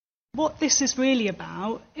What this is really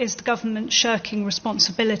about is the government shirking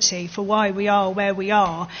responsibility for why we are where we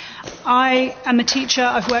are. I am a teacher.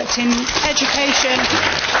 I've worked in education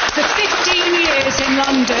for 15 years in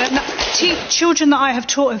London. Children that I have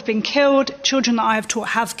taught have been killed. Children that I have taught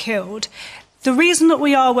have killed. The reason that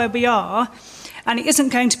we are where we are, and it isn't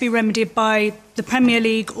going to be remedied by the Premier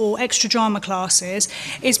League or extra drama classes,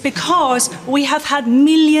 is because we have had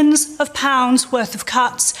millions of pounds worth of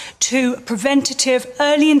cuts to preventative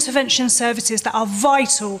early intervention services that are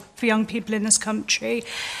vital for young people in this country.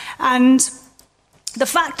 And the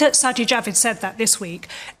fact that Sajid Javid said that this week,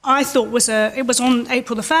 I thought it was on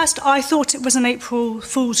April the 1st, I thought it was an April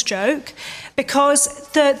Fool's joke, because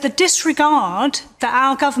the disregard that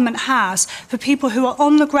our government has for people who are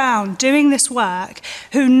on the ground doing this work,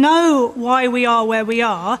 who know why we are where we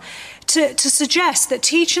are, to suggest that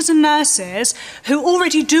teachers and nurses who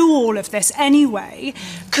already do all of this anyway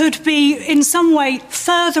could be in some way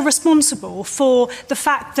further responsible for the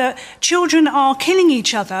fact that children are killing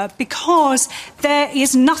each other because there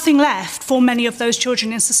is nothing left for many of those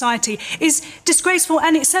children in society is disgraceful,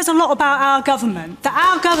 and it says a lot about our government, that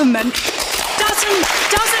our government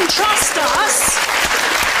doesn't trust us.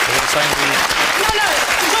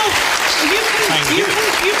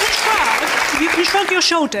 You can shrug your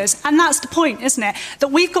shoulders, and that's the point, isn't it?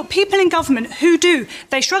 That we've got people in government who do.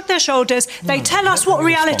 They shrug their shoulders, they tell us what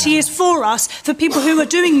reality is for us, for people who are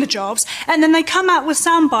doing the jobs, and then they come out with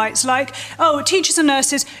sound bites like, oh, teachers and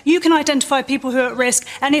nurses, you can identify people who are at risk,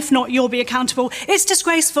 and if not, you'll be accountable. It's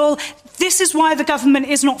disgraceful. This is why the government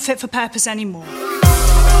is not fit for purpose anymore.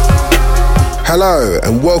 Hello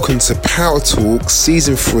and welcome to Power Talk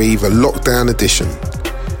Season 3, the Lockdown Edition,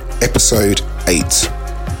 Episode 8.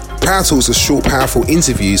 Power Talks are short, powerful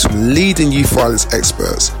interviews from leading youth violence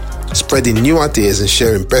experts, spreading new ideas and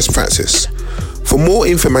sharing best practice. For more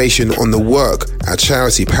information on the work our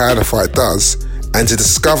charity Power to Fight does, and to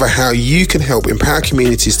discover how you can help empower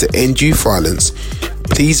communities to end youth violence,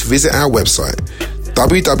 please visit our website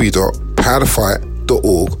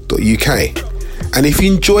www.powertofight.org.uk. And if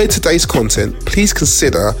you enjoyed today's content, please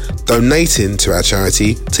consider donating to our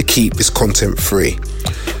charity to keep this content free.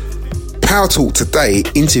 Power Talk today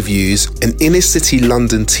interviews an inner city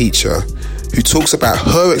London teacher who talks about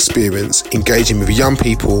her experience engaging with young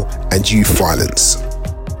people and youth violence.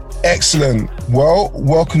 Excellent. Well,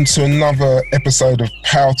 welcome to another episode of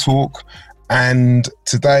Power Talk. And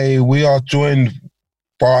today we are joined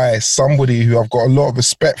by somebody who I've got a lot of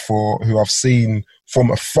respect for, who I've seen from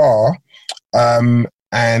afar.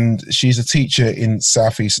 And she's a teacher in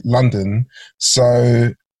Southeast London.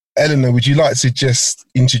 So, Eleanor, would you like to just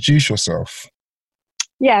introduce yourself?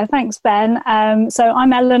 Yeah, thanks, Ben. So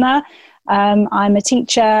I'm Eleanor. I'm a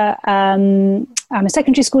teacher. I'm a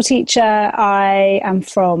secondary school teacher. I am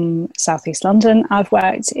from Southeast London. I've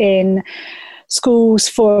worked in schools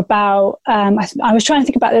for about, I was trying to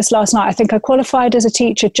think about this last night. I think I qualified as a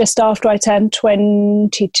teacher just after I turned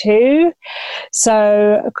 22.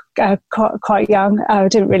 So quite young. I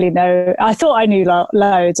didn't really know. I thought I knew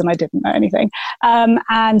loads and I didn't know anything.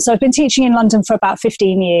 And so I've been teaching in London for about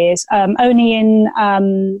 15 years, only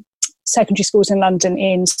in secondary schools in London.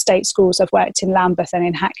 In state schools I've worked in Lambeth and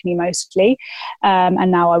in Hackney mostly.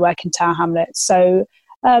 And now I work in Tower Hamlets. So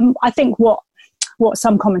I think what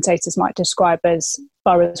some commentators might describe as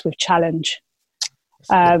boroughs with challenge.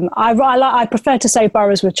 I prefer to say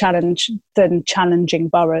boroughs with challenge than challenging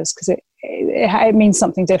boroughs, because it means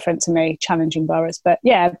something different to me, challenging boroughs. But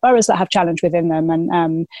yeah, boroughs that have challenge within them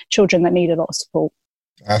and children that need a lot of support.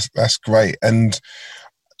 That's great. And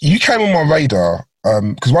you came on my radar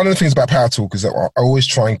because one of the things about Power Talk is that I always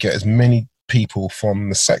try and get as many people from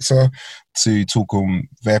the sector to talk on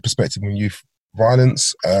their perspective on youth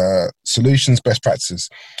violence, solutions, best practices.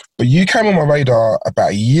 But you came on my radar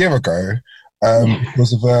about a year ago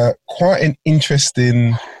because of quite an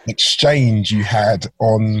interesting exchange you had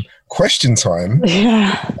on Question Time.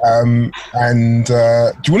 Yeah. And do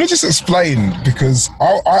you want to just explain? Because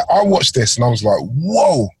I watched this and I was like,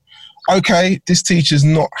 whoa, okay, this teacher's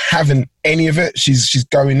not having any of it. She's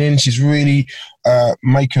going in, she's really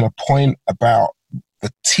making a point about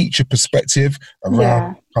the teacher perspective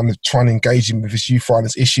around kind of trying to engage him with this youth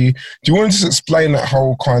violence issue. Do you want to just explain that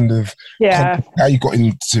whole kind of how you got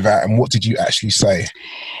into that and what did you actually say?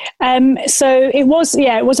 So it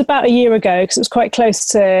was about a year ago, because it was quite close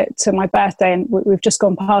to my birthday, and we've just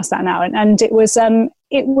gone past that now. And it was in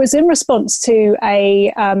response to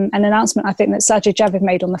an announcement I think that Sajid Javid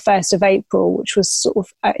made on the 1st of April, which was sort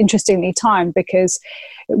of interestingly timed, because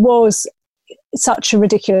it was such a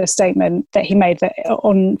ridiculous statement that he made that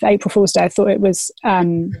on April Fool's Day. I thought it was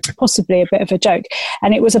possibly a bit of a joke.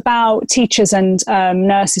 And it was about teachers and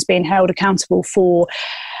nurses being held accountable for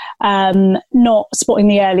not spotting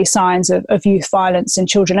the early signs of youth violence in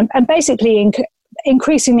children, and basically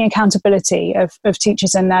increasing the accountability of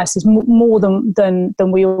teachers and nurses more than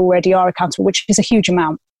we already are accountable, which is a huge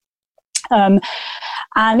amount.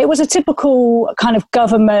 And it was a typical kind of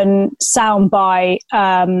government soundbite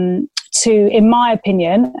to, in my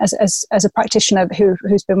opinion, as a practitioner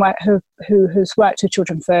who's worked with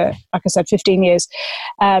children for, like I said, 15 years,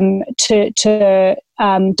 to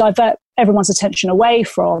divert everyone's attention away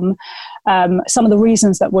from some of the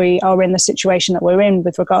reasons that we are in the situation that we're in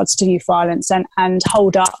with regards to youth violence, and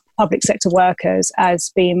hold up public sector workers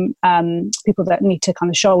as being people that need to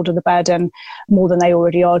kind of shoulder the burden more than they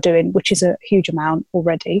already are doing, which is a huge amount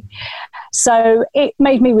already. So it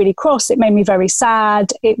made me really cross. It made me very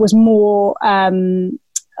sad. It was more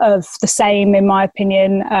of the same, in my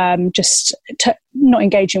opinion, just not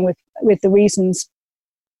engaging with the reasons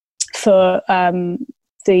for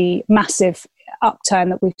the massive upturn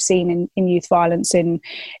that we've seen in youth violence in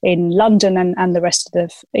London and the rest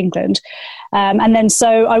of England. And then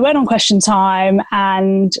so I went on Question Time,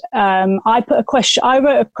 and I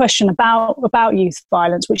wrote a question about youth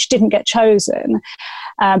violence, which didn't get chosen.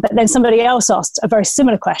 But then somebody else asked a very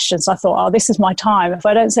similar question. So I thought, oh, this is my time if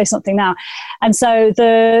I don't say something now. And so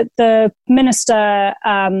the minister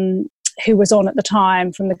who was on at the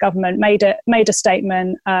time from the government made a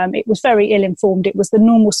statement. It was very ill-informed. It was the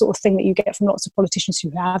normal sort of thing that you get from lots of politicians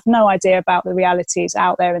who have no idea about the realities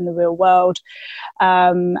out there in the real world.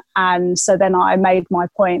 And so then I made my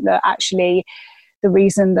point that actually the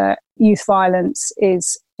reason that youth violence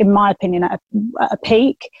is, in my opinion, at a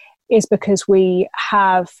peak is because we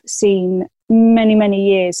have seen many, many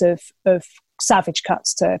years of savage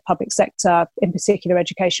cuts to public sector, in particular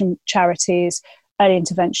education, charities, early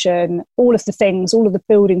intervention, all of the things, all of the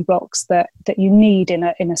building blocks that you need in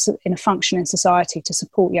a functioning society to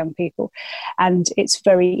support young people. And it's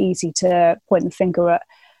very easy to point the finger at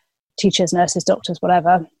teachers, nurses, doctors,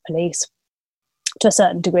 whatever, police, to a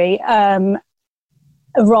certain degree,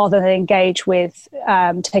 rather than engage with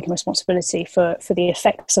taking responsibility for the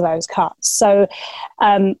effects of those cuts. So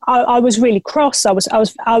I was really cross. I was.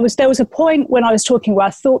 There was a point when I was talking where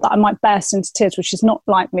I thought that I might burst into tears, which is not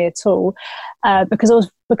like me at all, because I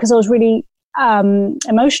was really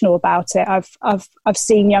emotional about it. I've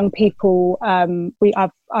seen young people.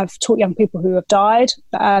 I've taught young people who have died,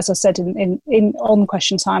 as I said on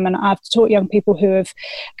Question Time, and I've taught young people who have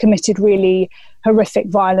committed really horrific,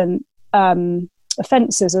 violent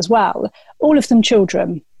offences as well, all of them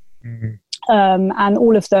children, and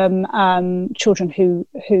all of them children who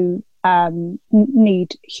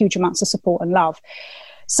need huge amounts of support and love.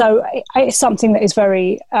 So it's something that is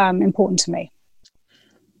very important to me.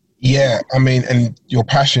 Yeah, I mean, and your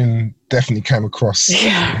passion definitely came across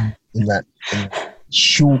in that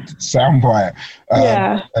short soundbite.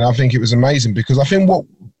 And I think it was amazing, because I think what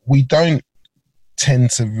we don't tend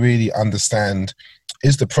to really understand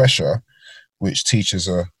is the pressure which teachers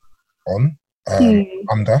are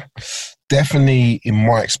under. Definitely, in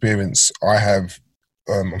my experience, I have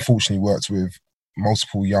unfortunately worked with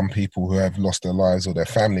multiple young people who have lost their lives or their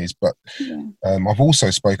families, but I've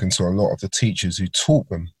also spoken to a lot of the teachers who taught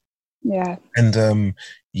them. Yeah. And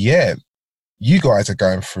you guys are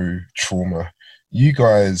going through trauma. You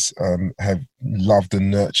guys have loved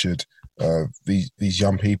and nurtured these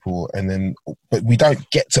young people, but we don't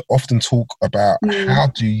get to often talk about how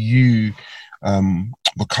do you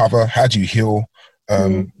recover, how do you heal,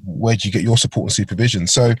 where do you get your support and supervision.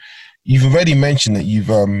 So you've already mentioned that you've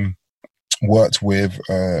worked with,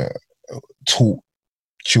 taught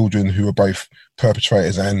children who are both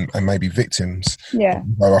perpetrators and maybe victims. Yeah.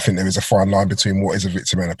 Though I think there is a fine line between what is a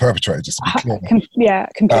victim and a perpetrator, just to be clear.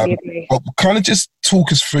 Completely agree. But kind of just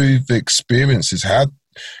talk us through the experiences. How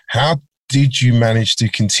did you manage to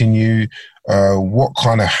continue? What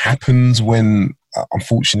kind of happens when,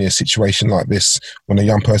 unfortunately, a situation like this, when a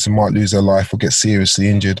young person might lose their life or get seriously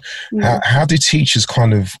injured? How do teachers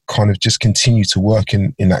kind of just continue to work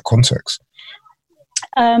in that context?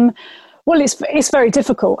 Well, it's very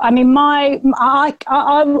difficult. I mean, I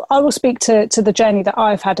will speak to the journey that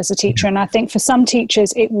I've had as a teacher, and I think for some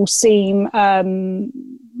teachers it will seem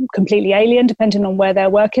completely alien, depending on where they're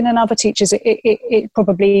working, and other teachers it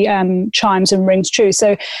probably chimes and rings true.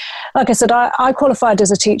 So, like I said, I qualified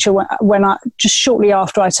as a teacher when I just shortly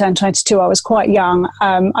after I turned 22. I was quite young.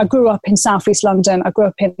 I grew up in South East London. I grew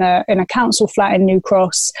up in a council flat in New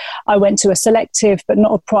Cross. I went to a selective but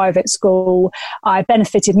not a private school. I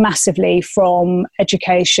benefited massively family from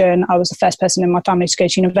education. I was the first person in my family to go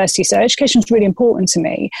to university. So education was really important to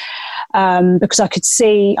me because I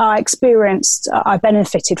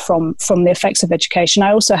benefited from the effects of education.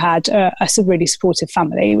 I also had a really supportive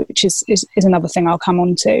family, which is another thing I'll come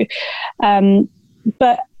on to.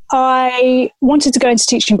 But I wanted to go into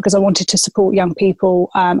teaching because I wanted to support young people,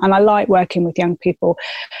 and I like working with young people.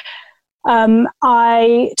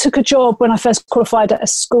 I took a job when I first qualified at a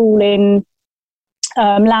school in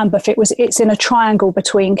Lambeth. It's in a triangle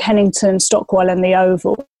between Kennington, Stockwell and the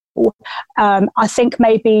Oval. I think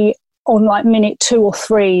maybe on like minute 2 or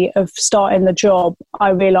 3 of starting the job, I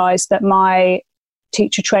realised that my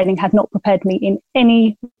teacher training had not prepared me in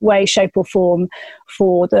any way, shape or form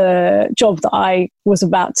for the job that I was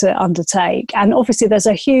about to undertake. And obviously there's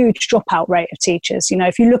a huge dropout rate of teachers. You know,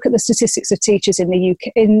 if you look at the statistics of teachers in the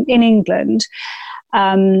UK, in England,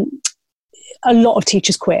 a lot of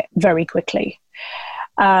teachers quit very quickly.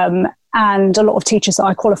 And a lot of teachers that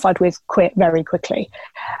I qualified with quit very quickly.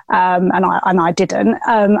 And I didn't,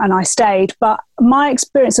 and I stayed. But my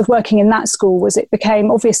experience of working in that school was it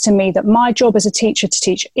became obvious to me that my job as a teacher to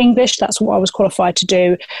teach English, that's what I was qualified to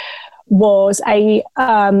do, was a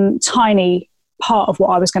tiny part of what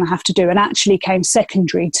I was going to have to do, and actually came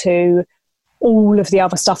secondary to all of the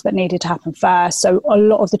other stuff that needed to happen first. So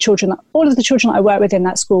all of the children that I worked with in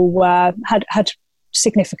that school had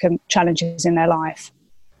significant challenges in their life.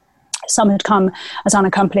 Some had come as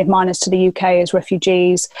unaccompanied minors to the UK as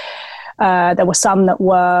refugees. There were some that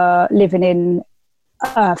were living in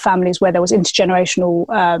families where there was intergenerational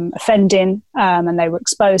offending, and they were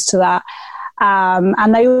exposed to that.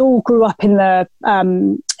 And they all grew up in the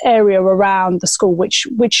area around the school,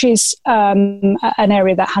 which is an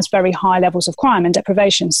area that has very high levels of crime and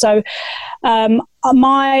deprivation. So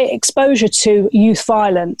my exposure to youth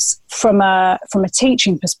violence from a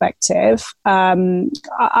teaching perspective,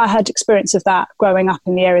 I had experience of that growing up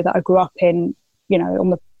in the area that I grew up in, you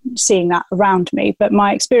know, seeing that around me. But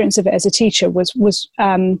my experience of it as a teacher was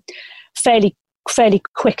fairly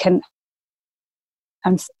quick and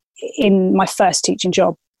in my first teaching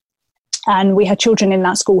job. And we had children in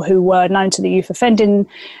that school who were known to the youth offending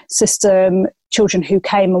system, children who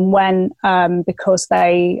came and went because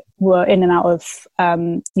they were in and out of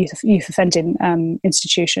youth offending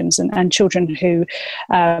institutions, and children who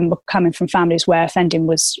were coming from families where offending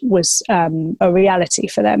was a reality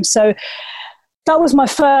for them. So that was my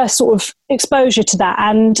first sort of exposure to that,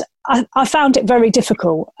 and I found it very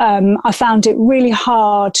difficult. I found it really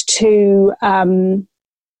hard to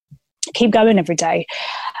keep going every day.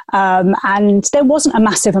 And there wasn't a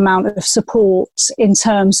massive amount of support in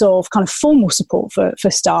terms of kind of formal support for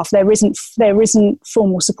staff. There isn't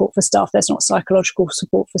formal support for staff. There's not psychological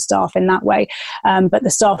support for staff in that way. But the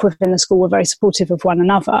staff within the school were very supportive of one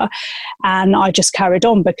another. And I just carried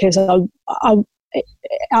on because I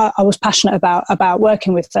was passionate about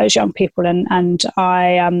working with those young people, and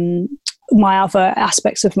my other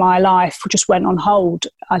aspects of my life just went on hold.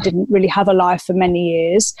 I didn't really have a life for many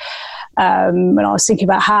years. When I was thinking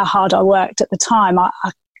about how hard I worked at the time, I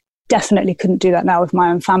definitely couldn't do that now with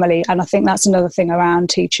my own family. And I think that's another thing around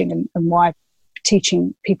teaching and why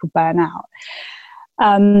teaching people burn out.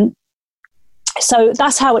 So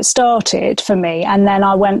that's how it started for me. And then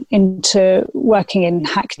I went into working in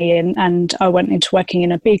Hackney, and I went into working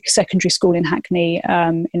in a big secondary school in Hackney,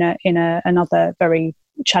 in another very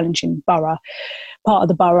challenging part of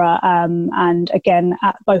the borough, and again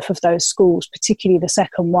at both of those schools, particularly the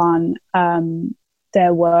second one,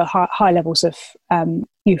 there were high levels of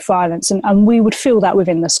youth violence, and we would feel that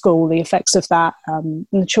within the school, the effects of that, and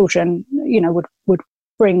the children, you know, would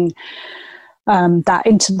bring that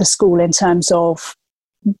into the school in terms of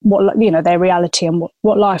what, you know, their reality and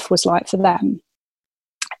what life was like for them.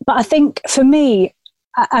 But I think for me,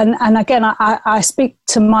 and again, I speak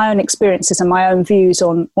to my own experiences and my own views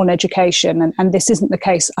on education, and this isn't the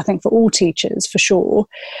case, I think, for all teachers, for sure,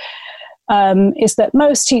 is that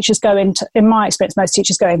most teachers go into, in my experience, most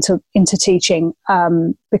teachers go into teaching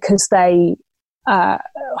because they,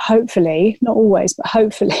 hopefully, not always, but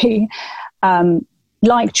hopefully,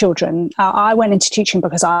 like children. I went into teaching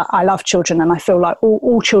because I love children, and I feel like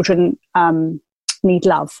all children need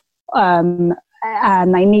love.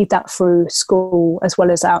 And they need that through school as well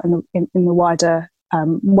as out in the wider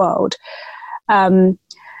world.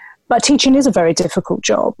 But teaching is a very difficult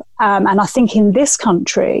job. And I think in this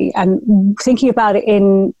country, and thinking about it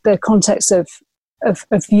in the context of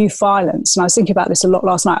youth violence, and I was thinking about this a lot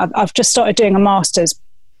last night, I've just started doing a master's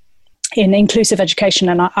in inclusive education,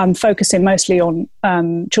 and I'm focusing mostly on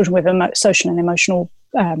children with social and emotional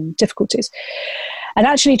difficulties. And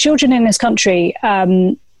actually children in this country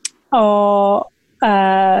are,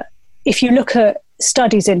 if you look at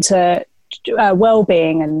studies into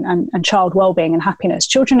well-being and child well-being and happiness,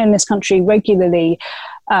 children in this country regularly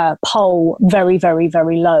poll very, very,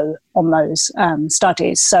 very low on those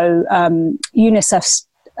studies. So UNICEF's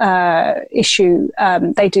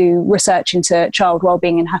they do research into child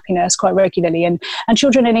well-being and happiness quite regularly, and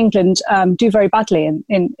children in England do very badly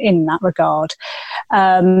in that regard.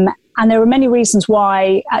 And there are many reasons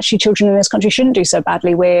why actually children in this country shouldn't do so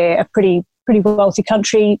badly. We're a pretty wealthy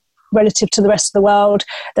country relative to the rest of the world.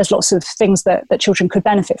 There's lots of things that children could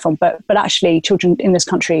benefit from, but actually children in this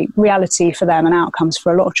country, reality for them and outcomes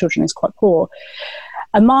for a lot of children is quite poor.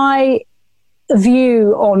 And my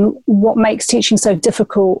view on what makes teaching so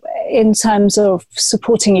difficult in terms of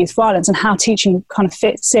supporting youth violence and how teaching kind of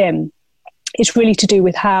fits in is really to do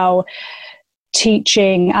with how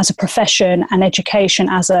teaching as a profession and education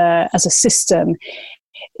as a system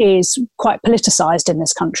is quite politicized in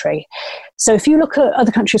this country. So if you look at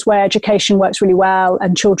other countries where education works really well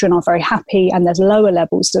and children are very happy and there's lower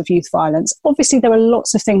levels of youth violence, obviously there are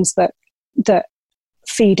lots of things that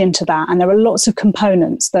feed into that, and there are lots of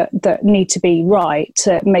components that need to be right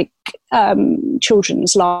to make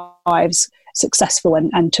children's lives successful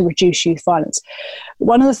and to reduce youth violence.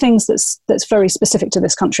 One of the things that's very specific to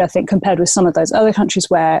this country, I think, compared with some of those other countries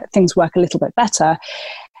where things work a little bit better,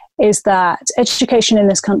 is that education in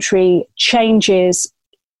this country changes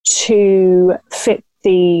to fit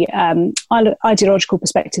the ideological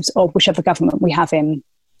perspectives of whichever government we have in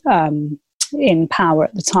power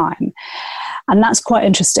at the time. And that's quite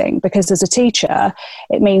interesting because as a teacher,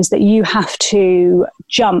 it means that you have to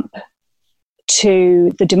jump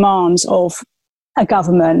to the demands of a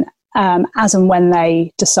government as and when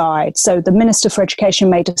they decide. So the Minister for Education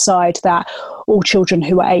may decide that all children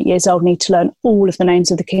who are 8 years old need to learn all of the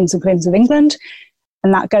names of the kings and queens of England,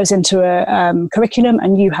 and that goes into a curriculum,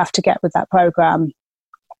 and you have to get with that programme.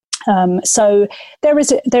 So there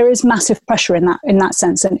is massive pressure in that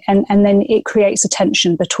sense, and then it creates a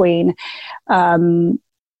tension between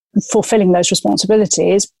fulfilling those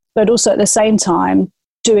responsibilities, but also at the same time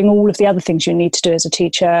doing all of the other things you need to do as a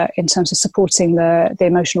teacher in terms of supporting the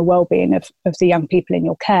emotional well-being of the young people in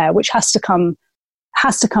your care, which has to come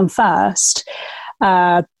first.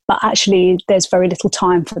 But actually, there's very little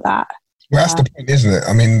time for that. Well, that's the point, isn't it?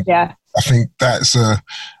 I mean, yeah. I think that's a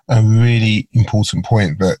really important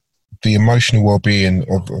point, that the emotional well-being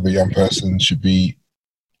of a young person should be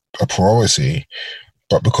a priority,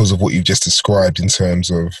 but because of what you've just described in terms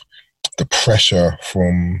of the pressure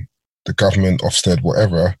from the government, Ofsted,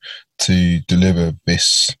 whatever, to deliver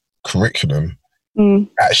this curriculum,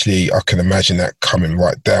 actually, I can imagine that coming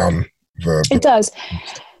right down It does.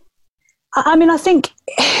 I mean, I think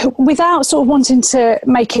without sort of wanting to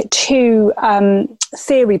make it too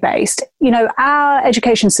theory-based, our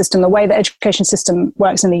education system, the way the education system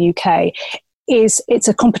works in the UK, it's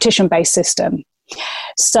a competition-based system.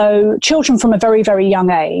 So children from a very, very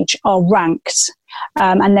young age are ranked,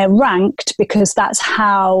 and they're ranked because that's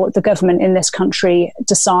how the government in this country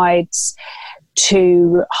decides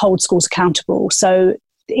to hold schools accountable. So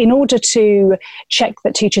in order to check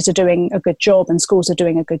that teachers are doing a good job and schools are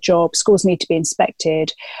doing a good job, schools need to be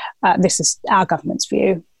inspected. This is our government's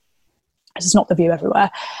view. This is not the view everywhere.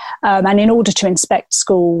 And in order to inspect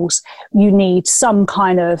schools, you need some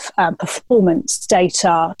kind of performance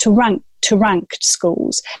data to rank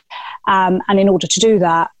schools. And in order to do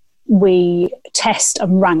that, we test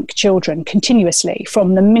and rank children continuously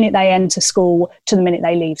from the minute they enter school to the minute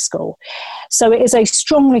they leave school. So it is a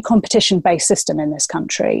strongly competition-based system in this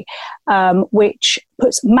country, which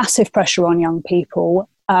puts massive pressure on young people.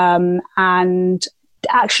 And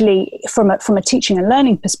actually, from a teaching and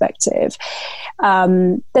learning perspective,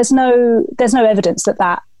 there's no evidence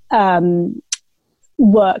that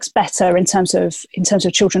works better in terms of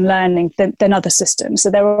children learning than other systems. So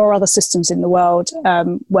there are other systems in the world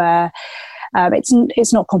where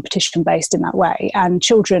it's not competition based in that way, and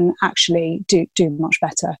children actually do much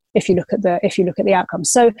better if you look at the outcomes.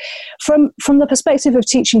 So from the perspective of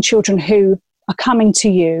teaching children who are coming to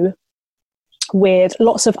you with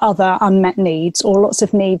lots of other unmet needs or lots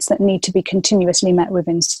of needs that need to be continuously met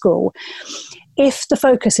within school, if the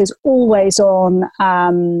focus is always on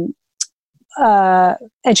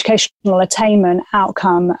educational attainment,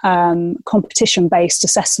 outcome, competition-based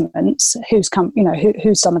assessments, who's done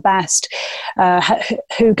the best,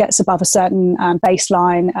 who gets above a certain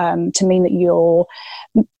baseline to mean that you're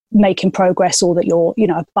making progress, or that you're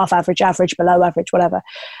above average, below average, whatever.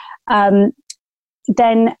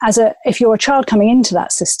 Then if you're a child coming into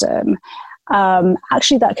that system,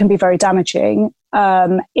 actually that can be very damaging.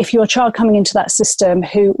 If you're a child coming into that system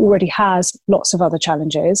who already has lots of other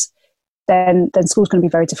challenges, then school's going to be a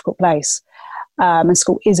very difficult place. And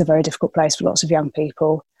school is a very difficult place for lots of young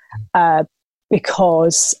people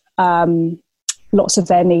because lots of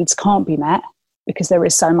their needs can't be met because there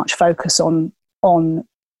is so much focus on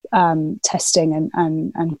testing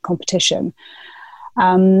and competition.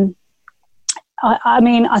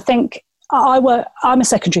 I think I'm a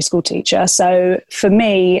secondary school teacher, so for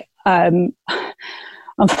me,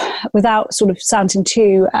 without sort of sounding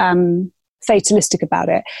too fatalistic about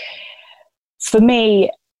it, for me,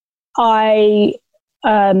 I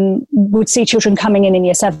would see children coming in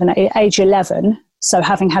Year 7 at age 11, so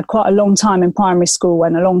having had quite a long time in primary school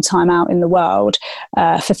and a long time out in the world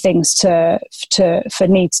for things for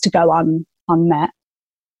needs to go unmet.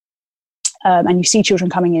 And you see children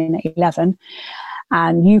coming in at 11,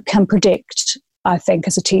 and you can predict, I think,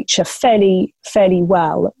 as a teacher, fairly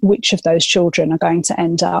well, which of those children are going to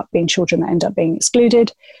end up being children that end up being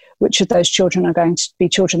excluded, which of those children are going to be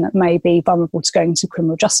children that may be vulnerable to going into the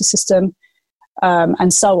criminal justice system,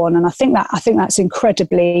 and so on. And I think that's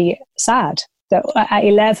incredibly sad that at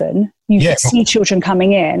 11 you can see children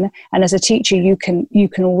coming in, and as a teacher you can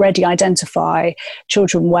already identify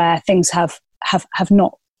children where things have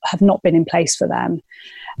not been in place for them.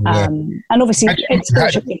 And obviously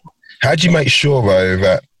how do you make sure though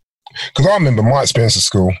that, because I remember my experience at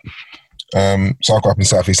school, so I grew up in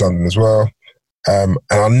South East London as well, and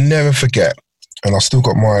I'll never forget, and I've still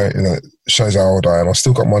got my, shows how old I am, I've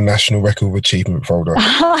still got my National Record of Achievement folder.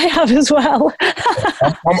 I have as well.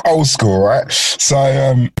 I'm old school, right? So,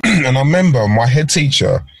 and I remember my head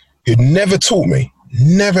teacher, who'd never ever taught me,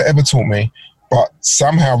 but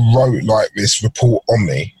somehow wrote like this report on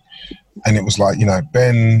me. And it was like,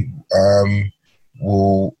 Ben,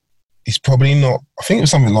 he's probably not, I think it was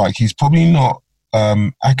something like, he's probably not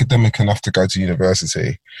academic enough to go to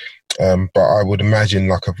university. But I would imagine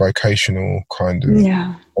like a vocational kind of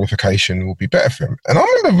qualification will be better for him. And I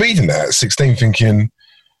remember reading that at 16 thinking,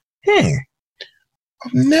 you've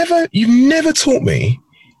never taught me,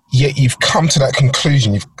 yet you've come to that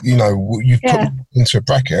conclusion. You've put me into a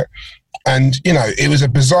bracket. And, it was a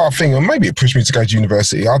bizarre thing, or maybe it pushed me to go to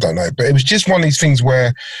university, I don't know. But it was just one of these things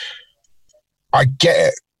where I get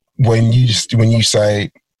it when you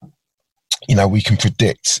say, we can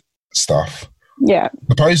predict stuff. Yeah. I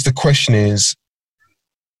suppose the question is,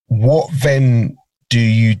 what then do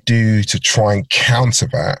you do to try and counter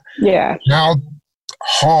that? Yeah. How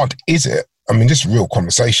hard is it? I mean, just a real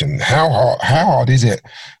conversation. How hard is it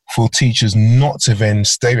for teachers not to then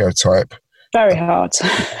stereotype? Very hard.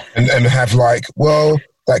 and have like, well,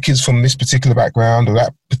 that kid's from this particular background or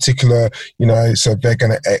that particular, so they're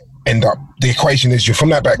going to end up, the equation is you're from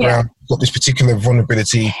that background, got this particular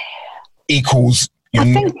vulnerability equals you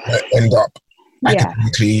end up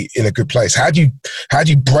academically in a good place. How do you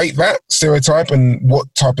break that stereotype, and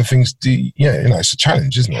what type of things do you, it's a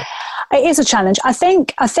challenge, isn't it? It is a challenge. I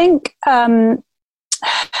think it's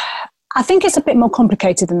a bit more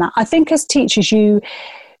complicated than that. I think as teachers, you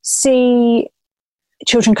see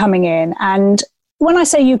children coming in, and when I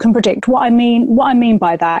say you can predict, what I mean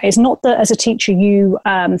by that is not that as a teacher you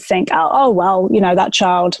think, that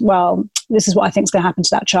child, this is what I think is going to happen to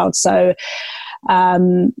that child, so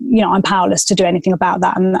I'm powerless to do anything about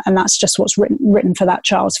that, and that's just what's written for that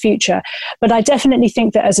child's future. But I definitely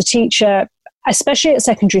think that as a teacher, especially at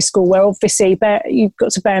secondary school, where obviously you've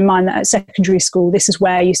got to bear in mind that at secondary school, this is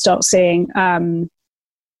where you start seeing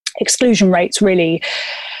exclusion rates really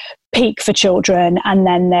peak for children, and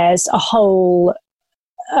then there's a whole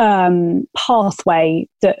pathway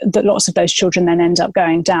that lots of those children then end up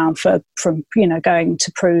going down from going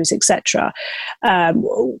to PRUs, etc.,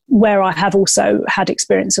 where I have also had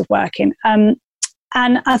experience of working. And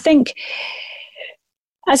I think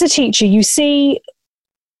as a teacher, you see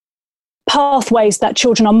pathways that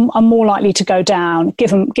children are more likely to go down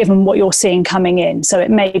given what you're seeing coming in. So it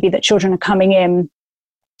may be that children are coming in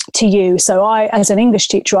to you. So I, as an English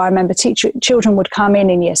teacher, I remember children would come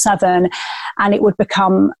in Year 7, and it would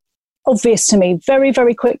become obvious to me very,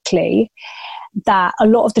 very quickly that a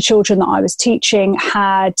lot of the children that I was teaching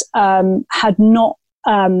had not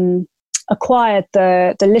acquired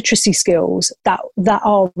the literacy skills that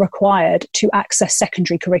are required to access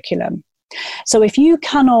secondary curriculum. So if you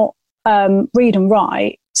cannot read and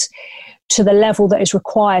write to the level that is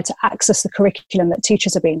required to access the curriculum that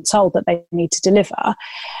teachers are being told that they need to deliver,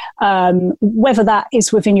 whether that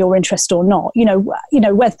is within your interest or not,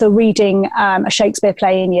 whether reading a Shakespeare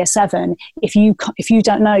play in Year 7, if you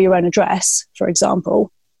don't know your own address, for example,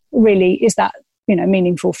 really is that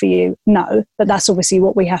meaningful for you? No, but that's obviously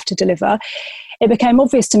what we have to deliver. It became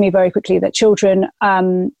obvious to me very quickly that children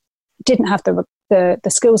didn't have the the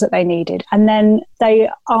skills that they needed. And then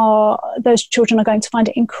those children are going to find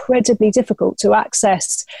it incredibly difficult to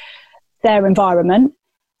access their environment.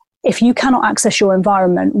 If you cannot access your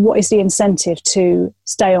environment, what is the incentive to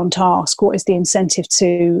stay on task? What is the incentive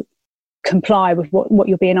to comply with what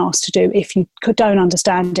you're being asked to do if you don't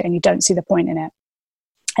understand it and you don't see the point in it?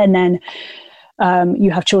 And then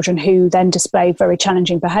you have children who then display very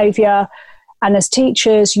challenging behaviour. And as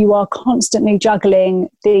teachers, you are constantly juggling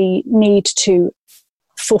the need to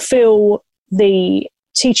fulfil the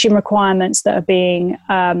teaching requirements that are being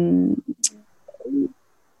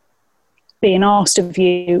asked of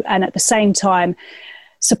you, and at the same time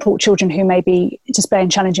support children who may be displaying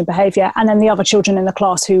challenging behaviour, and then the other children in the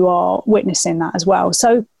class who are witnessing that as well.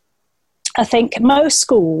 So I think most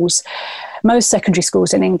secondary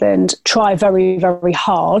schools in England try very, very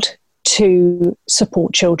hard to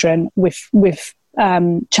support children with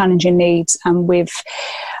challenging needs and with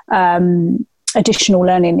additional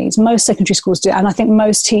learning needs. Most secondary schools do, and I think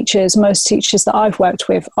most teachers that I've worked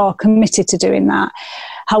with are committed to doing that.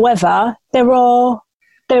 However, there are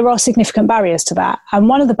significant barriers to that, and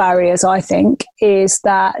one of the barriers, I think, is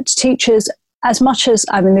that teachers, as much as,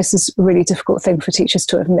 I mean, this is a really difficult thing for teachers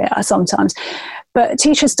to admit sometimes, but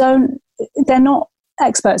teachers they're not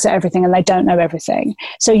experts at everything and they don't know everything.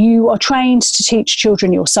 So you are trained to teach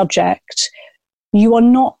children your subject. You are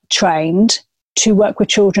not trained to work with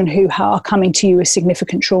children who are coming to you with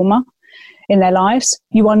significant trauma in their lives.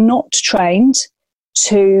 You are not trained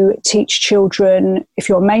to teach children, if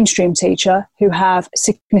you're a mainstream teacher, who have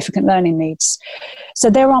significant learning needs. So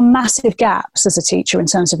there are massive gaps as a teacher in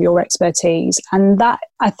terms of your expertise. And that,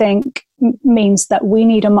 I think, means that we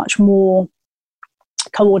need a much more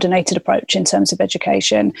coordinated approach in terms of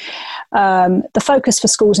education. The focus for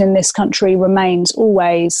schools in this country remains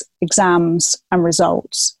always exams and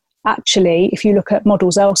results. Actually, if you look at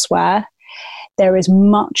models elsewhere, there is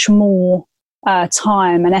much more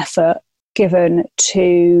time and effort given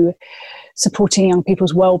to supporting young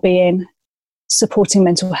people's well-being, supporting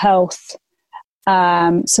mental health,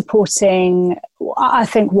 supporting, I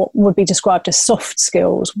think, what would be described as soft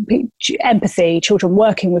skills, empathy, children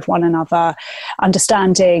working with one another,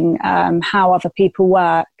 understanding how other people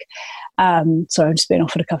work. Sorry, I'm just being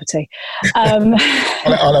offered a cup of tea.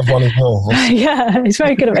 I'll have one as well. Yeah, he's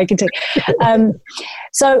very good at making tea.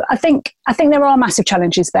 So I think there are massive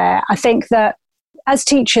challenges there. I think that as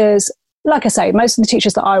teachers, like I say, most of the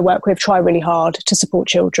teachers that I work with try really hard to support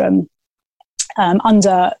children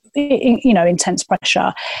under intense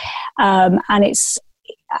pressure, and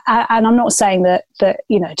I'm not saying that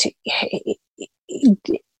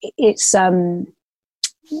it's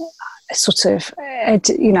sort of,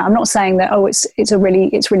 I'm not saying that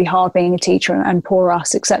it's really hard being a teacher and poor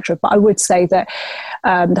us, etc. But I would say that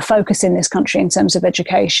the focus in this country in terms of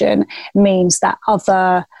education means that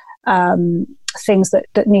other things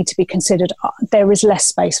that need to be considered, there is less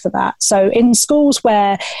space for that. So in schools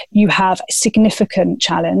where you have a significant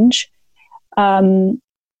challenge,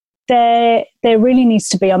 there really needs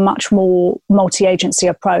to be a much more multi-agency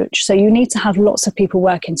approach. So you need to have lots of people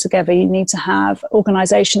working together. You need to have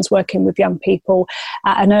organisations working with young people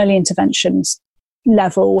at an early interventions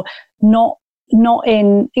level, not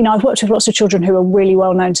in, I've worked with lots of children who are really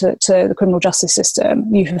well known to the criminal justice system,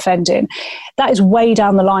 youth offending. That is way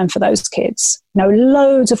down the line for those kids.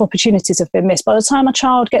 Loads of opportunities have been missed. By the time a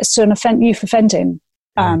child gets to an youth offending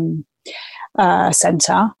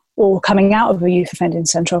centre, or coming out of a youth offending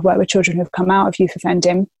centre, I've worked with children who have come out of youth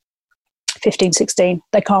offending, 15, 16,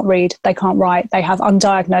 they can't read, they can't write, they have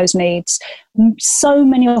undiagnosed needs. So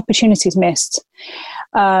many opportunities missed.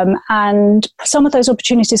 And some of those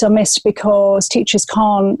opportunities are missed because teachers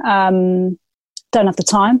don't have the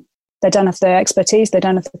time, they don't have the expertise, they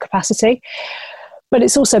don't have the capacity. But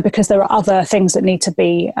it's also because there are other things that need to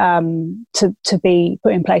be to be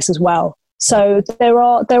put in place as well. So there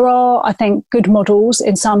are, I think, good models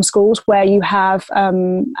in some schools where you have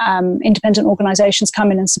independent organisations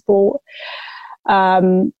come in and support.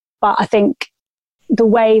 But I think the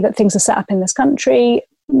way that things are set up in this country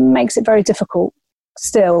makes it very difficult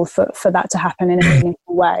still for that to happen in a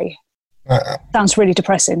meaningful way. Sounds really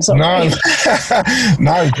depressing. Sorry.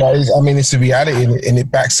 No, guys. I mean, it's a reality, and it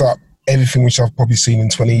backs up everything which I've probably seen in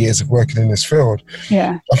 20 years of working in this field.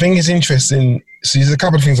 Yeah. I think it's interesting. So there's a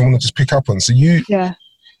couple of things I want to just pick up on. So you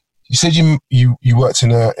said you worked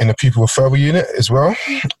in a pupil referral unit as well.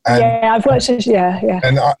 And, I've worked.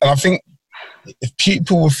 And I think if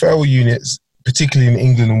pupil referral units, particularly in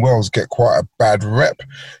England and Wales, get quite a bad rep.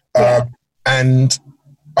 And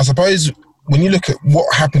I suppose when you look at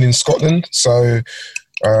what happened in Scotland, so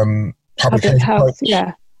public health,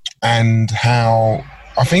 and how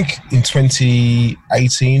I think in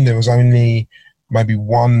 2018 there was only maybe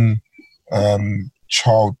one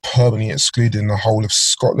child permanently excluded in the whole of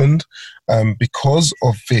Scotland because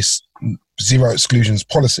of this zero exclusions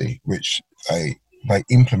policy, which they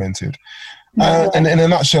implemented. And in a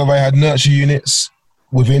nutshell, they had nurture units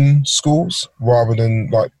within schools rather than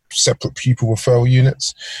like separate pupil referral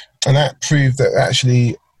units, and that proved that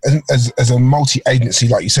actually, as a multi-agency,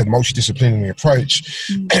 like you said, multidisciplinary approach,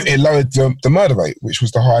 it lowered the murder rate, which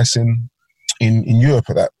was the highest in Europe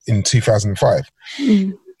in 2005.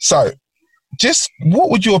 So, just what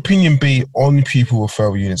would your opinion be on pupil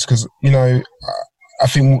referral units? Because I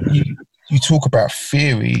think you talk about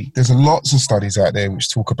theory. There's lots of studies out there which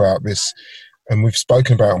talk about this, and we've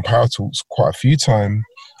spoken about on Power Talks quite a few times.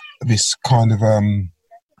 This kind of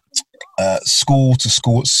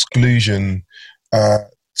school-to-school exclusion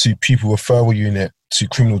to pupil referral unit to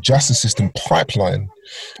criminal justice system pipeline.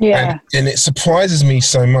 Yeah. And it surprises me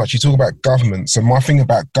so much. You talk about government. So my thing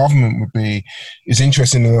about government is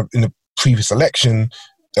interesting in the previous election,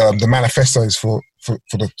 the manifestos for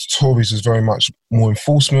the Tories was very much more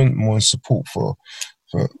enforcement, more in support for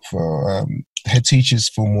head teachers,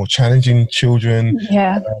 for more challenging children.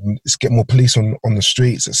 Let's get more police on the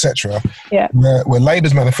streets, etc. Where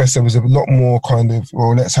Labour's manifesto was a lot more kind of,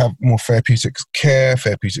 well, let's have more therapeutic care,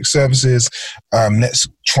 therapeutic services. Let's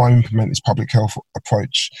try and implement this public health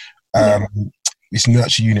approach, this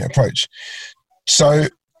nurture unit approach. So,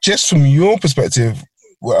 just from your perspective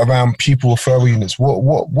around pupil referral units,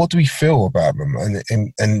 what do we feel about them,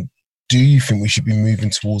 and do you think we should be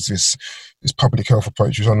moving towards this public health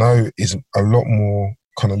approach, which I know is a lot more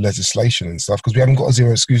kind of legislation and stuff, because we haven't got a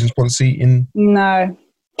zero exclusions policy in? No.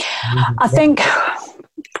 I think,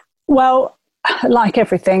 well, like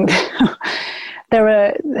everything, there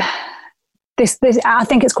are this. I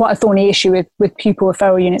think it's quite a thorny issue with pupil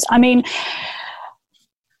referral units. I mean,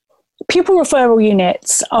 pupil referral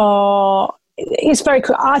units are. I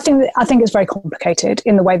think it's very complicated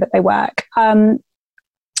in the way that they work.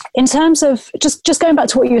 In terms of just going back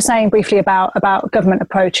to what you were saying briefly about government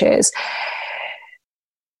approaches,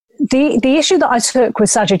 the issue that I took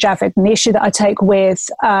with Sajid Javid and the issue that I take with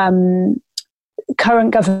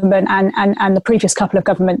current government and the previous couple of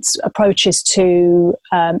governments' approaches to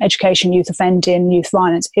education, youth offending, youth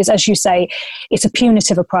violence is, as you say, it's a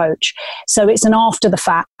punitive approach. So it's an after the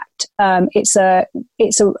fact. It's a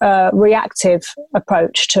reactive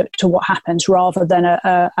approach to what happens rather than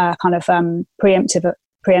a kind of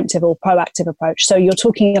preemptive or proactive approach. So you're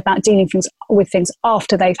talking about dealing with things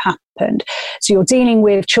after they've happened. So you're dealing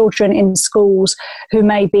with children in schools who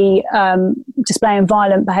may be displaying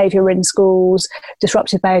violent behaviour in schools,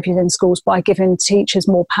 disruptive behaviours in schools, by giving teachers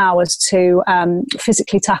more powers to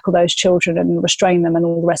physically tackle those children and restrain them and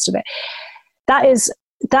all the rest of it. That is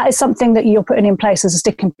something that you're putting in place as a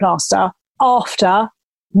sticking plaster after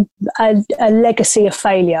a legacy of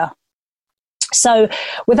failure. So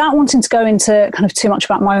without wanting to go into kind of too much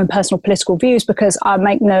about my own personal political views, because I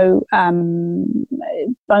make no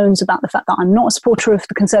bones about the fact that I'm not a supporter of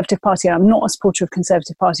the Conservative Party, and I'm not a supporter of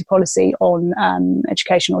Conservative Party policy on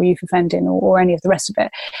education or youth offending or any of the rest of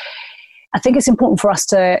it. I think it's important for us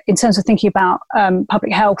to, in terms of thinking about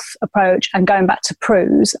public health approach and going back to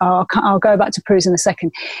PRUs, I'll go back to PRUs in a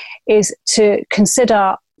second, is to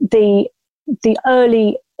consider the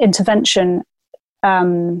early intervention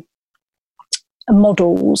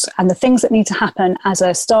models and the things that need to happen as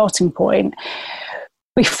a starting point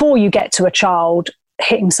before you get to a child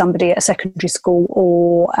hitting somebody at a secondary school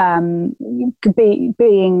or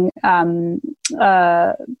being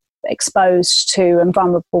exposed to and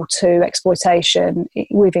vulnerable to exploitation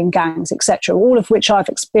within gangs, etc., all of which I've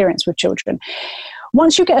experienced with children.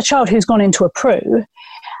 Once you get a child who's gone into a PRU,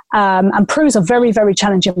 and PRUs are very, very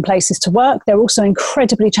challenging places to work. They're also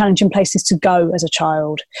incredibly challenging places to go as a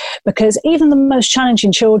child, because even the most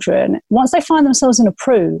challenging children, once they find themselves in a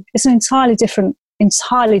PRU, it's an entirely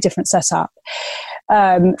different setup.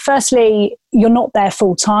 Firstly, you're not there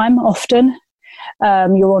full time often.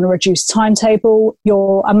 You're on a reduced timetable.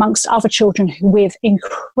 You're amongst other children with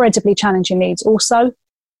incredibly challenging needs also.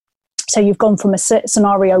 So you've gone from a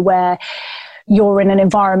scenario where you're in an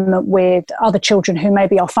environment with other children who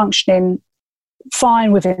maybe are functioning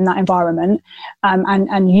fine within that environment,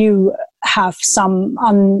 and you have some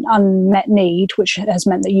unmet need, which has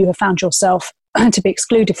meant that you have found yourself to be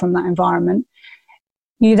excluded from that environment.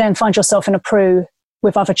 You then find yourself in a PRU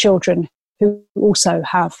with other children who also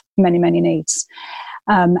have many, many needs.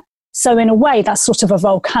 So in a way, that's sort of a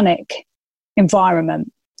volcanic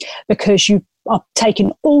environment, because you are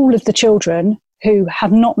taking all of the children who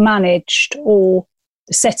have not managed, or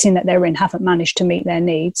the setting that they're in haven't managed to meet their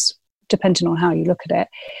needs, depending on how you look at it,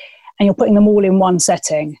 and you're putting them all in one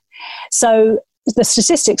setting. So the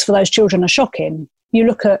statistics for those children are shocking. You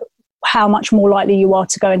look at how much more likely you are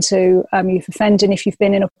to go into youth offending if you've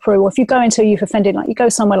been in a PRU, or if you go into youth offending, like you go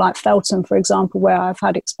somewhere like Feltham, for example, where I've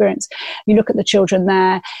had experience. You look at the children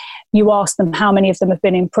there, you ask them how many of them have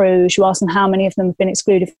been in PRUs, you ask them how many of them have been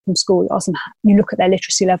excluded from school, you look at their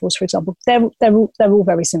literacy levels, for example. They're all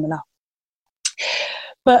very similar.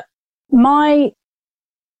 But my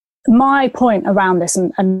point around this,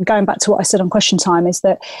 and going back to what I said on Question Time, is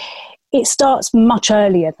that it starts much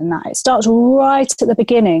earlier than that. It starts right at the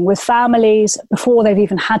beginning with families before they've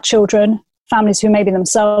even had children, families who maybe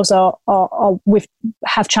themselves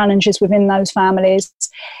have challenges within those families.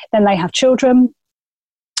 Then they have children.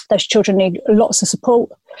 Those children need lots of support.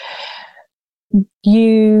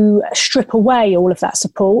 You strip away all of that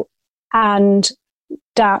support, and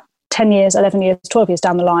 10 years, 11 years, 12 years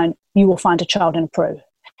down the line, you will find a child in a PRU.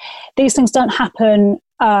 These things don't happen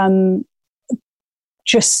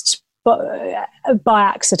just by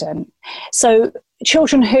accident. So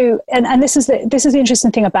children who, and this is the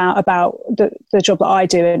interesting thing about the job that I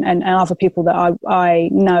do and other people that I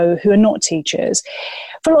know who are not teachers.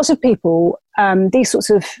 For lots of people, these sorts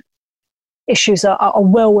of issues are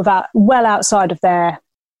well outside of their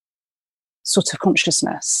sort of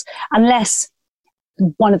consciousness, unless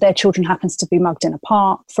one of their children happens to be mugged in a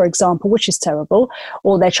park, for example, which is terrible,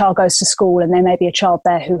 or their child goes to school and there may be a child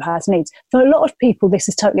there who has needs. For a lot of people, this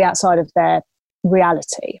is totally outside of their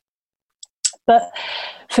reality. But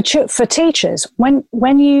for teachers, when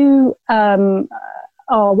you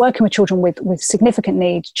are working with children with significant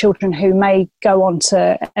needs, children who may go on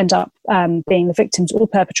to end up being the victims or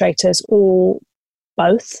perpetrators, or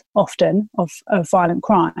both, often, of violent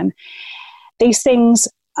crime, these things...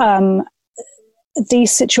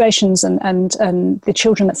 these situations and the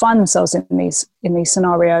children that find themselves in these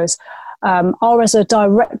scenarios are as a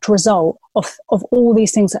direct result of all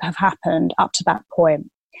these things that have happened up to that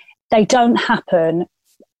point. They don't happen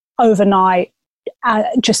overnight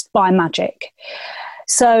just by magic.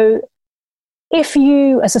 So if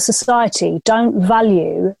you as a society don't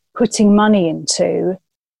value putting money into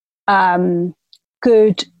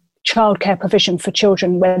good childcare provision for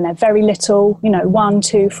children when they're very little, 1,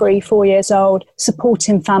 2, 3, 4 years old,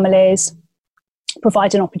 supporting families,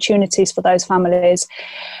 providing opportunities for those families,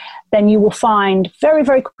 then you will find very,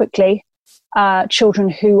 very quickly children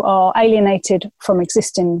who are alienated from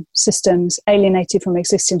existing systems, alienated from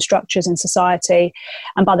existing structures in society.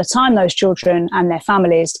 And by the time those children and their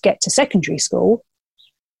families get to secondary school,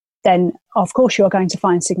 then of course you are going to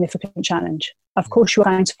find significant challenge. Of course you are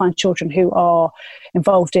going to find children who are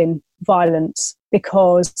involved in violence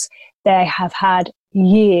because they have had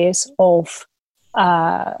years of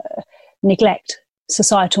neglect,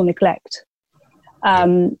 societal neglect.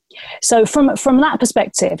 So from that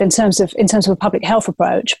perspective, in terms of a public health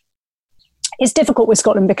approach, it's difficult with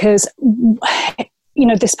Scotland because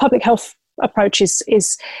this public health approach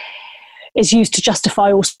is used to justify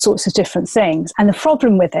all sorts of different things. And the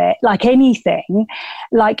problem with it, like anything,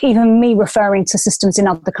 like even me referring to systems in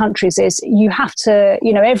other countries, is you have to,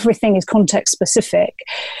 everything is context specific.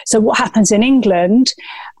 So what happens in England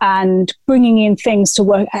and bringing in things to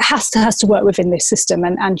work, it has to work within this system.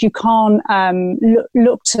 And you can't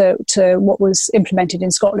look to what was implemented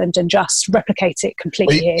in Scotland and just replicate it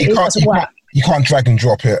completely here. It doesn't work. You can't drag and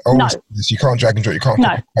drop it. No. You can't drag and drop. You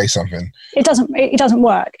can't pay something. It doesn't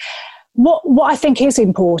work. What I think is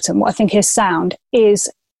important, what I think is sound, is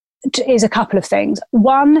a couple of things.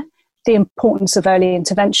 One, the importance of early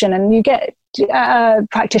intervention. And you get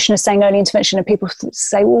practitioners saying early intervention and people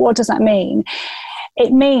say, well, what does that mean?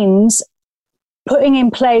 It means putting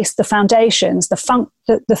in place the foundations,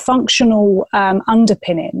 the functional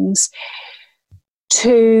underpinnings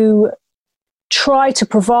to try to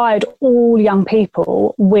provide all young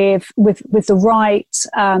people with the right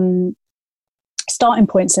starting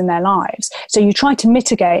points in their lives. So you try to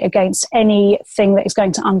mitigate against anything that is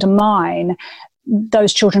going to undermine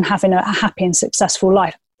those children having a happy and successful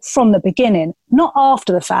life from the beginning, not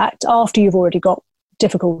after the fact, after you've already got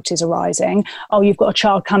difficulties arising. Oh, you've got a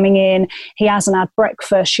child coming in, he hasn't had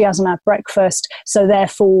breakfast, she hasn't had breakfast, so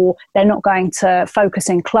therefore they're not going to focus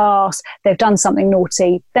in class, they've done something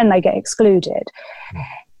naughty, then they get excluded.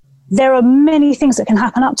 There are many things that can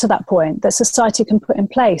happen up to that point that society can put in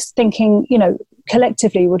place, thinking,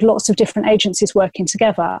 collectively with lots of different agencies working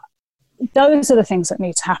together. Those are the things that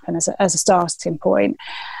need to happen as a starting point.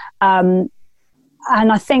 And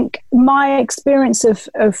I think my experience of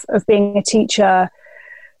being a teacher,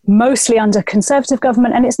 mostly under Conservative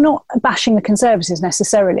government, and it's not bashing the Conservatives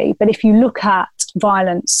necessarily, but if you look at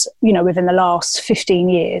violence, within the last 15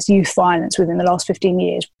 years, youth violence within the last 15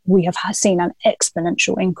 years, we have seen an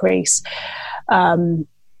exponential increase. And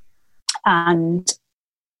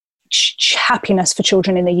happiness for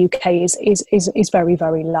children in the UK is very,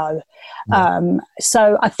 very low. Yeah.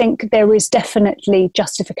 So I think there is definitely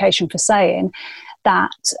justification for saying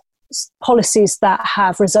that policies that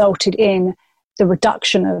have resulted in the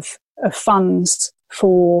reduction of funds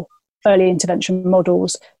for early intervention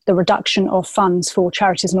models, the reduction of funds for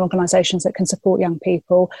charities and organisations that can support young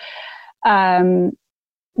people,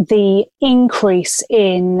 the increase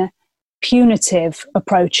in punitive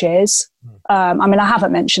approaches. I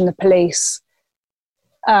haven't mentioned the police,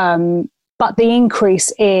 but the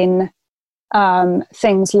increase in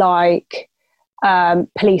things like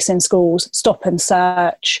police in schools, stop and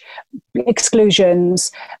search,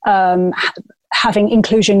 exclusions, having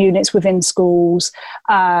inclusion units within schools,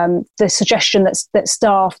 the suggestion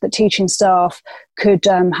that teaching staff could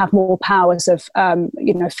have more powers of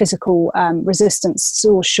physical resistance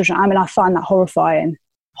towards children. I find that horrifying.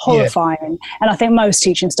 Yeah. And I think most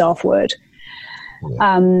teaching staff would.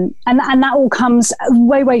 Yeah. And that all comes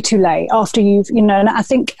way too late after you've, and I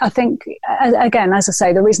think again, as I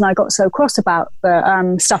say, the reason I got so cross about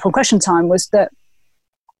the stuff on Question Time was that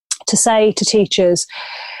to say to teachers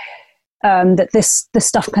that this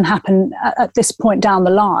stuff can happen at this point down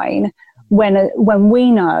the line, when we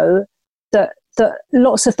know that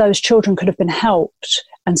lots of those children could have been helped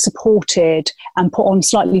and supported and put on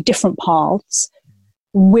slightly different paths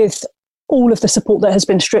with all of the support that has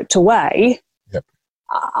been stripped away. Yep.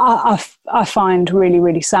 I find really,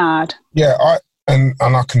 really sad. Yeah, I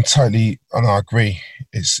can totally, and I agree.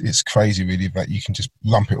 It's crazy, really, that you can just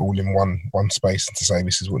lump it all in one space and to say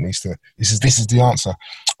this is what needs to. This is the answer.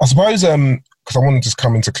 I suppose because I want to just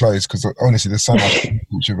come into close because honestly, there's so much to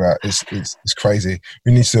talk about. It's crazy.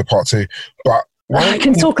 We need to do a part 2, but. I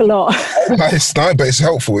can talk a lot. But it's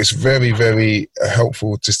helpful. It's very, very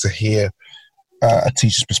helpful just to hear a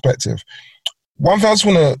teacher's perspective. One thing I just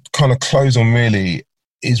want to kind of close on really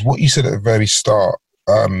is what you said at the very start.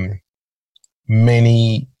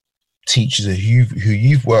 Many teachers who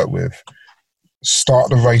you've worked with start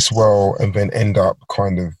the race well and then end up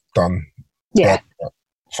kind of done,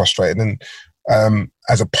 frustrated. And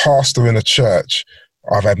as a pastor in a church,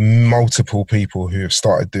 I've had multiple people who've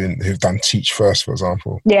done Teach First, for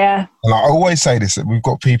example. Yeah. And I always say this, that we've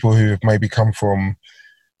got people who have maybe come from,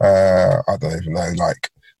 I don't even know, like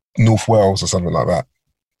North Wales or something like that.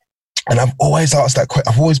 And I've always asked that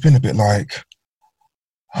question. I've always been a bit like,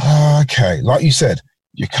 okay, like you said,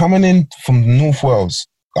 you're coming in from North Wales.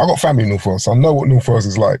 I've got family in North Wales, so I know what North Wales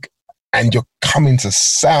is like. And you're coming to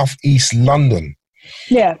South East London.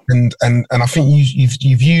 Yeah. And I think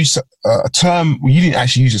you've used a term, well, you didn't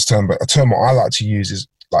actually use this term, but a term that I like to use is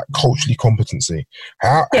like culturally competency.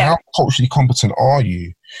 How culturally competent are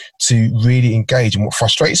you to really engage? And what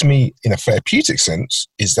frustrates me in a therapeutic sense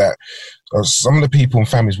is that some of the people and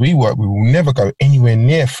families we work with will never go anywhere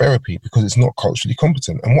near therapy because it's not culturally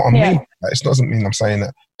competent. And what I mean by that, it doesn't mean I'm saying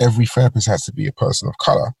that every therapist has to be a person of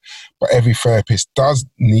colour, but every therapist does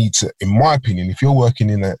need to, in my opinion, if you're working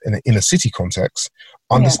in an inner city context,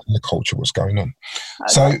 understand the culture, what's going on.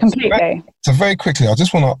 So completely. So very quickly, I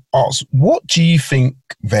just want to ask, what do you think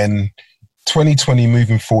then 2020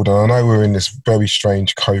 moving forward, and I know we're in this very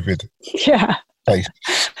strange COVID phase,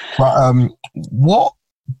 but what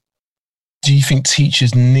do you think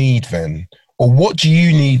teachers need then? Or what do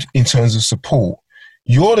you need in terms of support?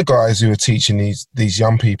 You're the guys who are teaching these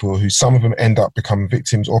young people who some of them end up becoming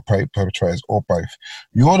victims or perpetrators or both.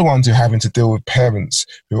 You're the ones who are having to deal with parents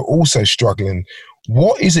who are also struggling.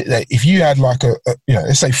 What is it that if you had like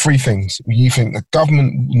let's say 3 things you think the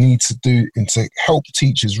government needs to do to help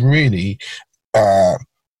teachers really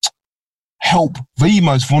help the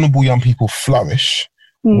most vulnerable young people flourish,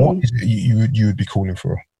 what is it you would be calling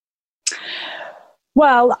for?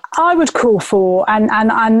 Well, I would call for, and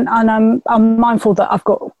I'm mindful that I've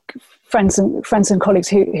got friends and colleagues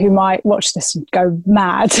who might watch this and go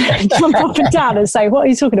mad, jump up and down and say, "What are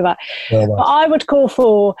you talking about?" Yeah, but I would call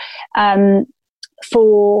for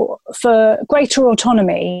greater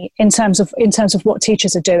autonomy in terms of what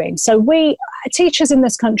teachers are doing. So teachers in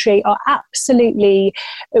this country are absolutely,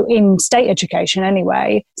 in state education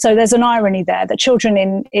anyway. So there's an irony there that children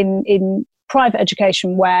in private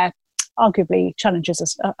education, where arguably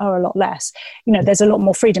challenges are a lot less, there's a lot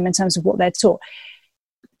more freedom in terms of what they're taught.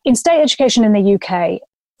 In state education in the UK,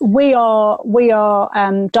 we are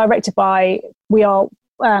directed by,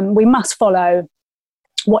 we must follow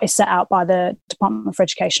what is set out by the Department for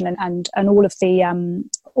Education and all of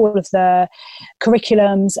the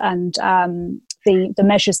curriculums and the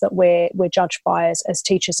measures that we're judged by as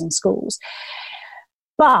teachers in schools.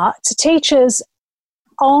 But teachers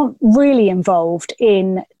aren't really involved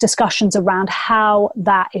in discussions around how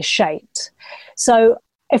that is shaped. So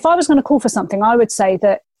if I was going to call for something, I would say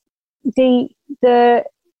that the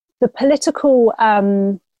political,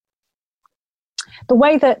 the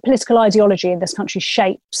way that political ideology in this country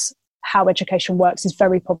shapes how education works is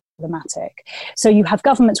very problematic. So you have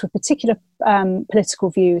governments with particular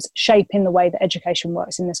political views shaping the way that education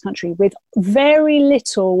works in this country, with very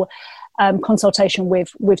little consultation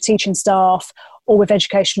with teaching staff or with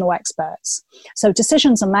educational experts. So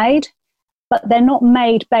decisions are made, but they're not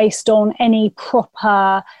made based on any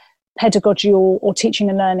proper pedagogy or teaching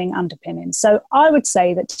and learning underpinnings. So I would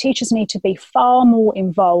say that teachers need to be far more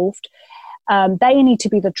involved. They need to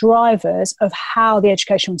be the drivers of how the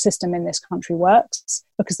education system in this country works,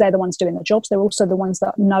 because they're the ones doing the jobs. They're also the ones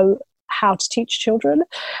that know how to teach children.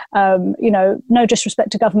 No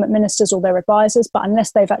disrespect to government ministers or their advisors, but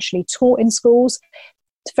unless they've actually taught in schools,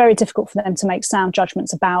 it's very difficult for them to make sound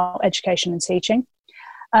judgments about education and teaching.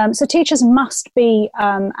 So teachers must be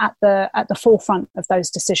at the forefront of those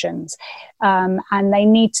decisions, and they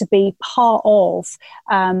need to be part of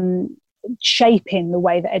shaping the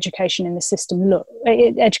way that education system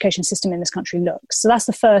in this country looks. So that's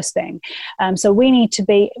the first thing. So we need to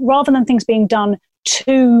be, rather than things being done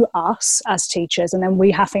to us as teachers, and then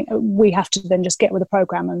we have to then just get with the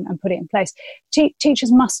program and put it in place.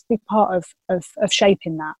 Teachers must be part of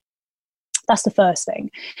shaping that. That's the first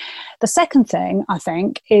thing. The second thing, I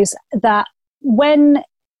think, is that when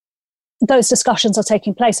those discussions are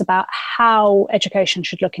taking place about how education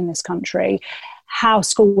should look in this country, how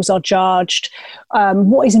schools are judged,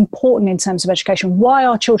 what is important in terms of education, why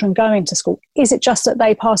are children going to school? Is it just that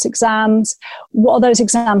they pass exams? What are those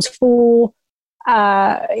exams for?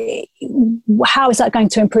 How is that going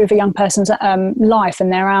to improve a young person's life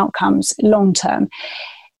and their outcomes long term?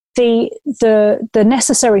 The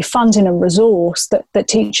necessary funding and resource that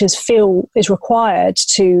teachers feel is required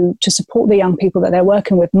to support the young people that they're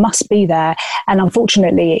working with must be there, and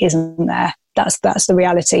unfortunately it isn't there. That's the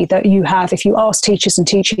reality that you have. If you ask teachers and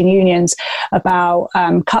teaching unions about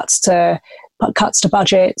cuts to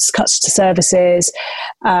budgets, cuts to services,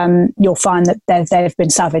 you'll find that they've been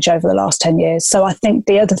savage over the last 10 years. So I think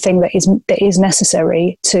the other thing that is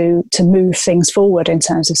necessary to move things forward in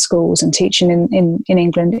terms of schools and teaching in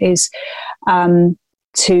England is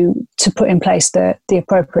to put in place the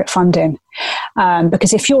appropriate funding.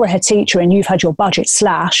 Because if you're a head teacher and you've had your budget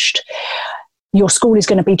slashed, your school is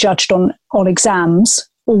going to be judged on exams.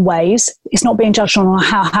 Always. It's not being judged on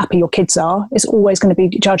how happy your kids are. It's always going to be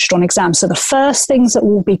judged on exams. So the first things that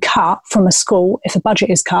will be cut from a school, if a budget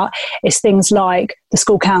is cut, is things like the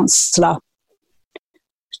school counsellor,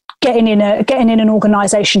 getting in an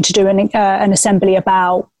organisation to do an assembly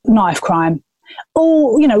about knife crime.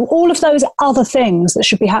 All of those other things that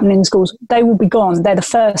should be happening in schools, they will be gone. They're the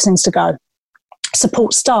first things to go.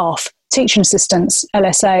 Support staff, teaching assistants,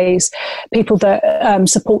 LSAs, people that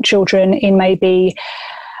support children in maybe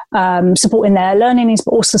supporting their learning needs,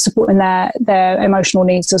 but also supporting their emotional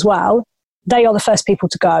needs as well. They are the first people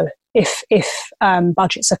to go if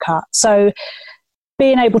budgets are cut. So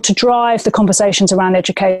being able to drive the conversations around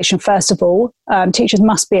education, first of all, teachers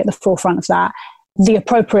must be at the forefront of that. The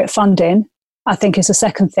appropriate funding, I think, is the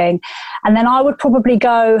second thing. And then I would probably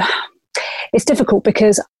go... It's difficult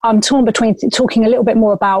because I'm torn between talking a little bit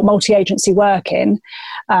more about multi-agency working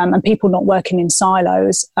and people not working in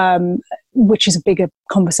silos, which is a bigger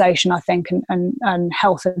conversation, I think, and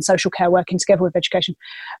health and social care working together with education,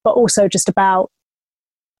 but also just about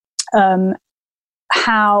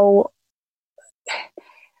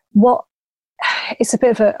it's a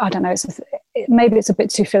bit of a, I don't know, maybe it's a bit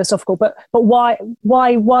too philosophical, but why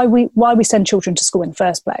we send children to school in the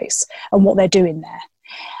first place and what they're doing there.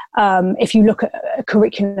 If you look at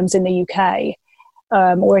curriculums in the UK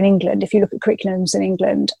or in England, if you look at curriculums in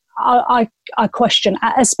England, I question,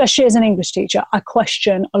 especially as an English teacher, I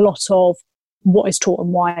question a lot of what is taught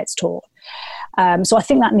and why it's taught. So I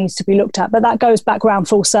think that needs to be looked at. But that goes back round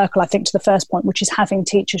full circle, I think, to the first point, which is having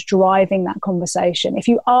teachers driving that conversation. If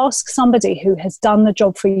you ask somebody who has done the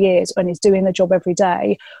job for years and is doing the job every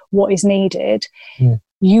day what is needed,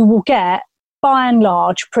 you will get, by and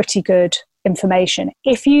large, pretty good information.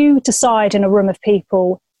 If you decide in a room of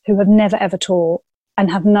people who have never ever taught and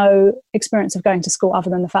have no experience of going to school other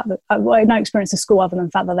than the fact that no experience of school other than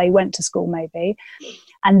the fact that they went to school maybe,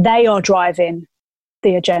 and they are driving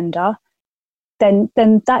the agenda, then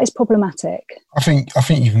that is problematic. I think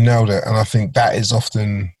you've nailed it, and I think that is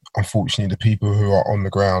often, unfortunately, the people who are on the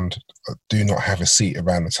ground do not have a seat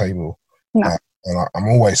around the table. No. and I'm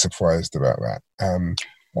always surprised about that. And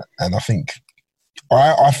I think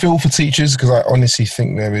I feel for teachers, because I honestly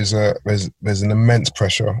think there's an immense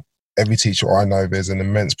pressure. Every teacher I know, there's an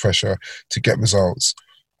immense pressure to get results.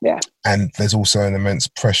 Yeah. And there's also an immense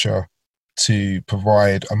pressure to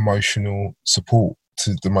provide emotional support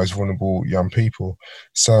to the most vulnerable young people.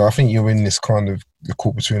 So I think you're in this kind of the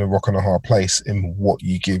caught between a rock and a hard place in what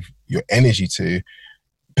you give your energy to,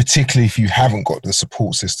 particularly if you haven't got the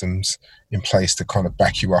support systems in place to kind of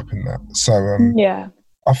back you up in that. So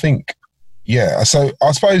I think, so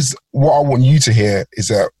I suppose what I want you to hear is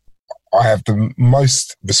that I have the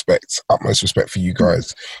utmost respect for you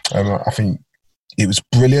guys. I think it was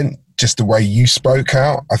brilliant, just the way you spoke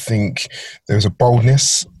out. I think there was a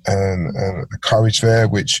boldness and a courage there,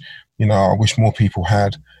 which, I wish more people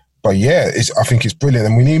had. But I think it's brilliant,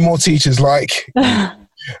 and we need more teachers like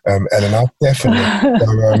Eleanor, definitely.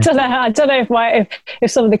 So, I don't know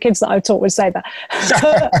if some of the kids that I've taught would say that.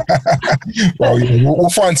 Well, we'll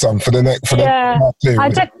find some for the next.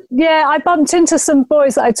 I bumped into some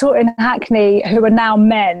boys that I taught in Hackney who are now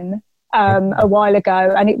men a while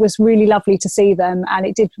ago, and it was really lovely to see them, and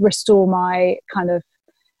it did restore my kind of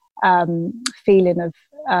feeling of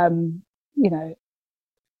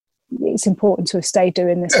it's important to have stayed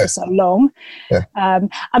doing this for so long.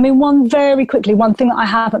 I mean, one thing that I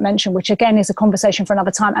haven't mentioned, which again is a conversation for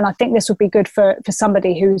another time, and I think this would be good for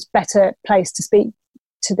somebody who's better placed to speak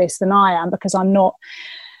to this than I am, because I'm not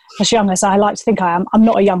as young as I like to think I am. I'm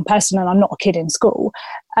not a young person, and I'm not a kid in school.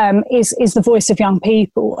 Is the voice of young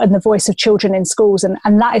people and the voice of children in schools, and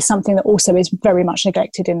that is something that also is very much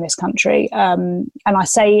neglected in this country. And I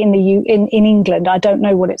say in England, I don't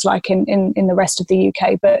know what it's like in the rest of the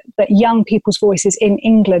UK, but young people's voices in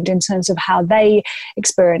England in terms of how they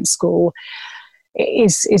experience school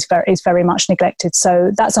is very much neglected.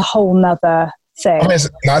 So that's a whole nother thing.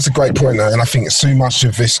 That's a great point, though, and I think so much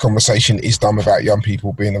of this conversation is done without young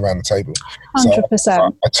people being around the table. 100%.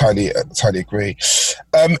 So I totally agree.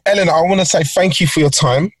 Eleanor, I want to say thank you for your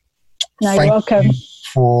time. No, you're welcome. You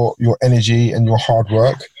for your energy and your hard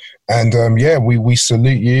work. And we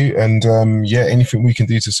salute you. And anything we can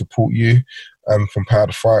do to support you from Power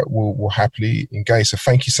to Fight, we'll happily engage. So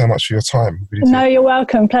thank you so much for your time. Really you're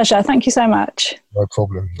welcome. Pleasure. Thank you so much. No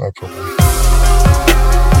problem.